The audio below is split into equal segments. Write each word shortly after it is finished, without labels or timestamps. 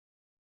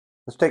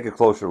Let's take a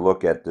closer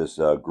look at this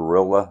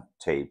Gorilla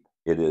tape.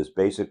 It is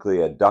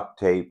basically a duct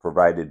tape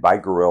provided by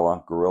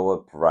Gorilla.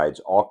 Gorilla provides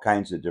all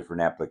kinds of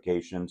different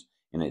applications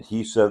in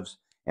adhesives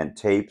and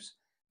tapes.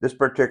 This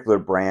particular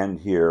brand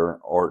here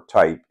or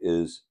type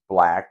is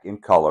black in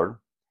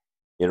color.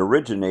 It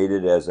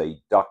originated as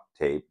a duct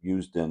tape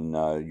used in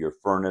your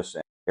furnace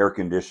and air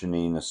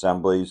conditioning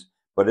assemblies,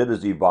 but it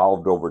has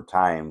evolved over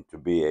time to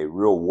be a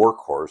real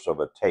workhorse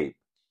of a tape.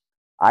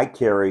 I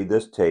carry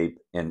this tape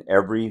in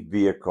every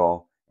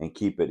vehicle and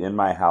keep it in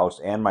my house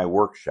and my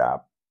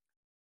workshop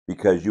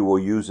because you will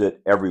use it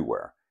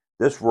everywhere.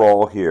 This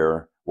roll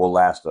here will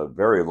last a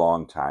very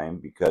long time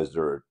because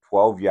there are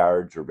 12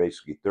 yards or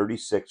basically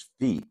 36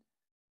 feet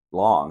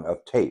long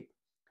of tape.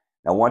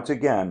 Now, once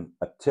again,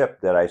 a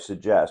tip that I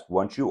suggest,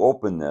 once you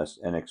open this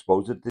and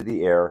expose it to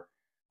the air,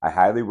 I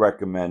highly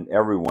recommend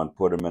everyone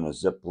put them in a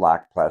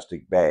Ziploc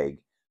plastic bag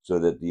so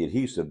that the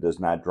adhesive does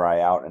not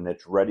dry out and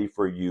it's ready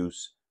for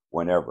use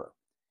whenever.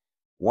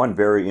 One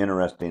very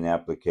interesting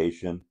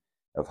application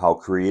of how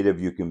creative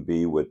you can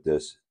be with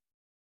this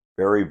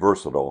very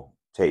versatile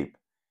tape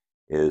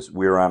is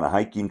we were on a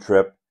hiking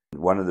trip.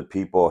 One of the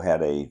people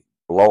had a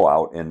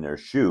blowout in their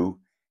shoe,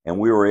 and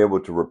we were able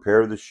to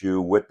repair the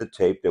shoe with the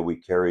tape that we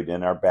carried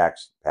in our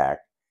backpack,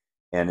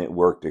 and it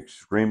worked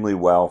extremely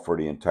well for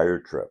the entire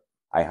trip.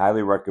 I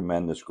highly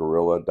recommend this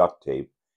Gorilla duct tape